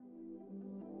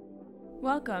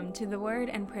Welcome to the Word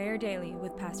and Prayer Daily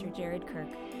with Pastor Jared Kirk.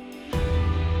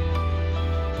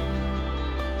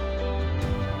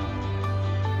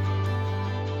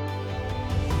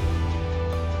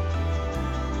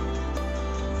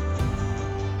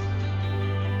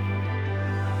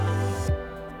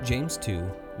 James 2,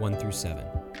 1 through 7.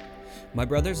 My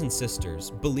brothers and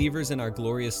sisters, believers in our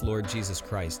glorious Lord Jesus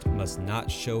Christ, must not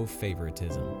show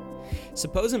favoritism.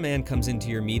 Suppose a man comes into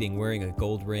your meeting wearing a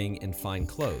gold ring and fine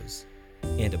clothes,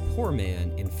 and a poor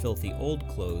man in filthy old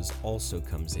clothes also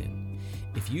comes in.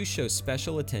 If you show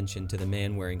special attention to the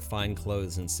man wearing fine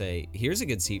clothes and say, "Here's a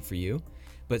good seat for you,"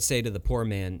 but say to the poor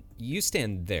man, "You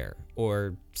stand there,"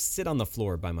 or "Sit on the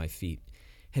floor by my feet,"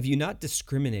 have you not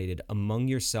discriminated among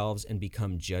yourselves and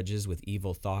become judges with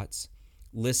evil thoughts?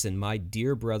 Listen, my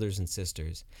dear brothers and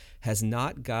sisters, has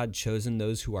not God chosen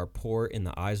those who are poor in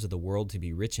the eyes of the world to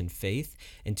be rich in faith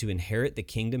and to inherit the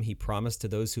kingdom he promised to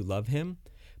those who love him?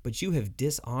 But you have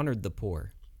dishonored the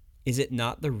poor. Is it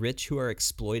not the rich who are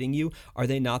exploiting you? Are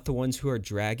they not the ones who are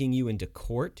dragging you into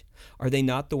court? Are they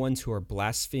not the ones who are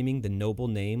blaspheming the noble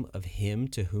name of him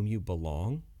to whom you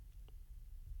belong?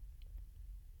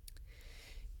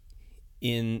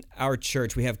 In our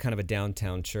church, we have kind of a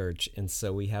downtown church, and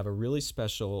so we have a really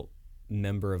special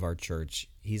member of our church.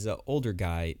 He's an older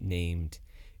guy named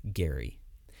Gary.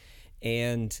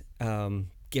 And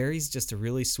Gary's just a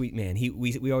really sweet man.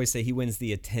 We always say he wins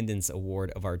the attendance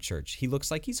award of our church. He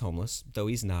looks like he's homeless, though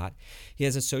he's not. He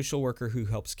has a social worker who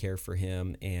helps care for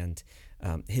him, and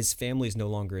his family is no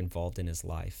longer involved in his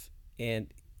life.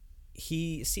 And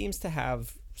he seems to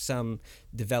have some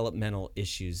developmental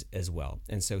issues as well.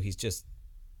 And so he's just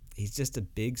a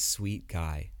big, sweet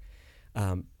guy.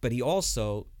 But he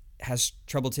also has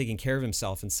trouble taking care of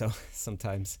himself. And so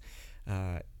sometimes,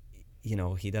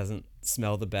 he doesn't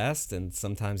smell the best. And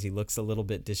sometimes he looks a little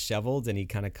bit disheveled, and he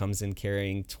kind of comes in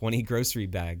carrying 20 grocery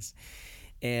bags.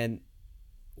 And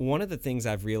one of the things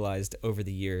I've realized over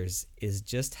the years is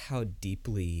just how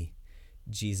deeply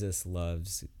Jesus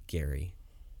loves Gary.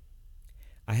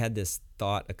 I had this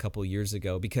thought a couple years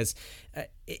ago because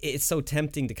it's so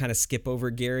tempting to kind of skip over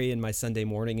Gary in my Sunday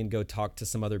morning and go talk to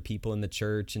some other people in the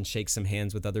church and shake some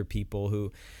hands with other people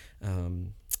who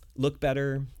look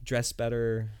better, dress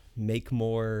better, make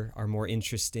more, are more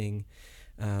interesting.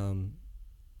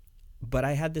 But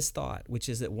I had this thought, which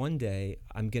is that one day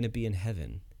I'm going to be in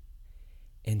heaven,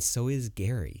 and so is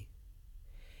Gary.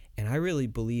 And I really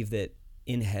believe that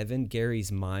in heaven,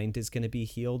 Gary's mind is going to be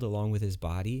healed along with his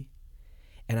body.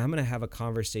 And I'm going to have a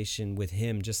conversation with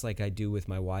him just like I do with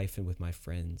my wife and with my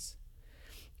friends.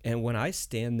 And when I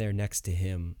stand there next to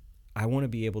him, I want to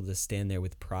be able to stand there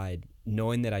with pride,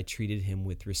 knowing that I treated him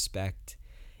with respect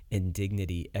and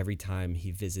dignity every time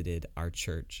he visited our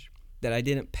church, that I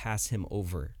didn't pass him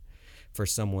over for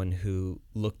someone who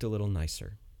looked a little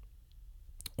nicer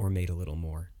or made a little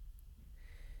more.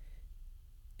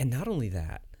 And not only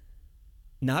that,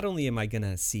 not only am I going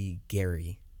to see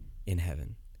Gary in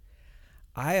heaven,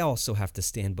 I also have to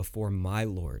stand before my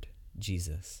Lord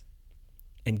Jesus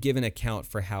and give an account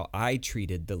for how I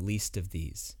treated the least of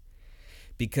these.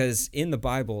 Because in the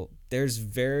Bible, there's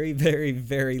very, very,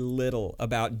 very little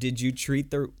about did you treat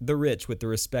the rich with the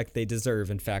respect they deserve.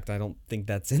 In fact, I don't think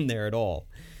that's in there at all.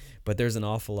 But there's an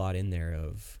awful lot in there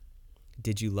of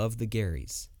did you love the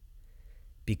Garys?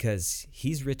 Because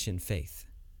he's rich in faith.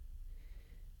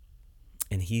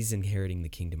 And he's inheriting the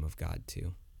kingdom of God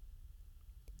too.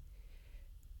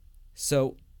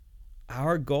 So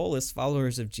our goal as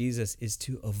followers of Jesus is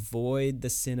to avoid the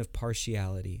sin of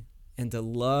partiality and to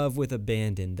love with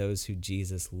abandon those who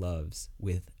Jesus loves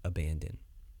with abandon.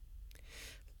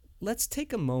 Let's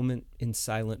take a moment in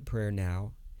silent prayer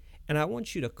now, and I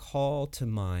want you to call to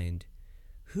mind,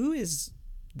 who is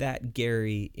that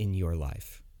Gary in your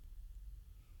life?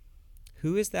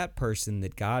 Who is that person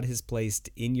that God has placed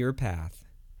in your path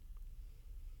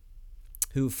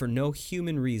who, for no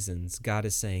human reasons, God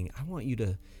is saying, I want you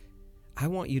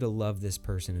to love this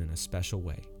person in a special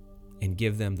way and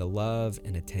give them the love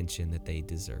and attention that they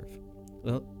deserve.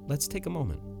 Well, let's take a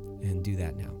moment and do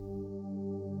that now.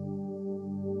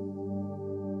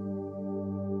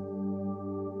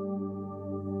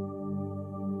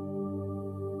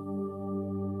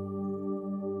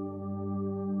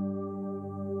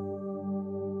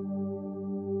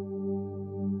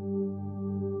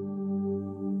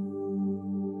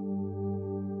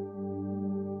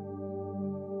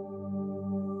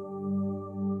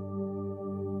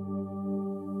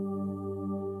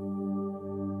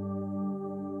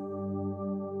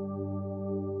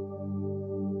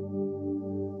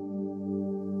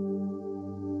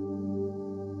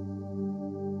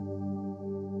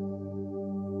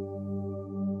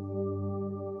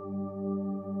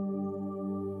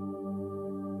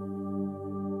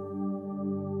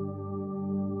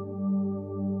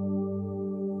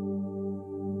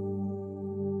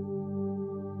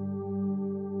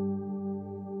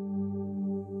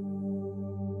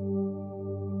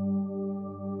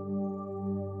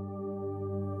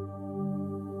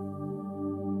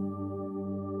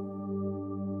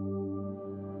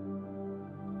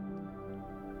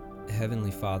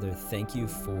 Heavenly Father, thank you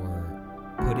for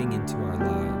putting into our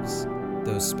lives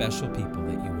those special people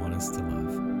that you want us to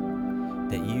love,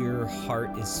 that your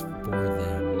heart is for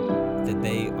them, that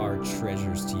they are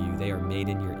treasures to you. They are made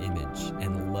in your image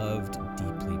and loved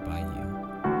deeply by you.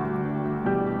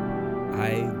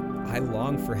 I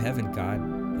long for heaven, God.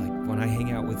 Like when I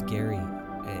hang out with Gary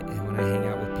and when I hang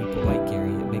out with people like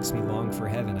Gary, it makes me long for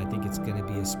heaven. I think it's going to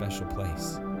be a special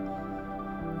place.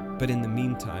 But in the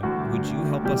meantime, would you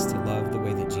help us to love the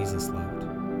way that Jesus loved?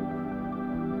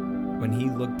 When he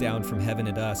looked down from heaven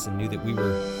at us and knew that we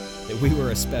were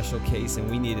a special case and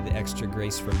we needed extra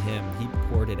grace from him, he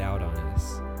poured it out on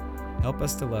us. Help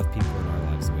us to love people in our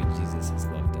lives the way Jesus has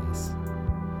loved us.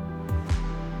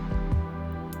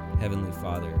 Heavenly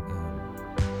Father,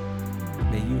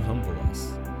 may you humble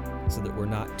us so that we're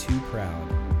not too proud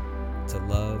to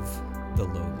love the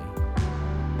lowly,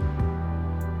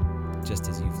 just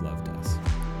as you've loved us.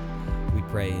 We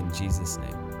pray in Jesus'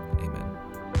 name. Amen.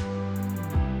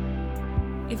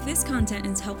 If this content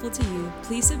is helpful to you,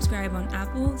 please subscribe on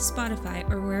Apple, Spotify,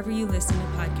 or wherever you listen to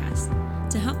podcasts.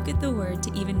 To help get the word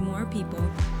to even more people,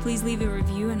 please leave a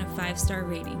review and a 5-star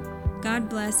rating. God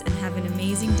bless and have an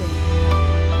amazing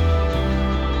day.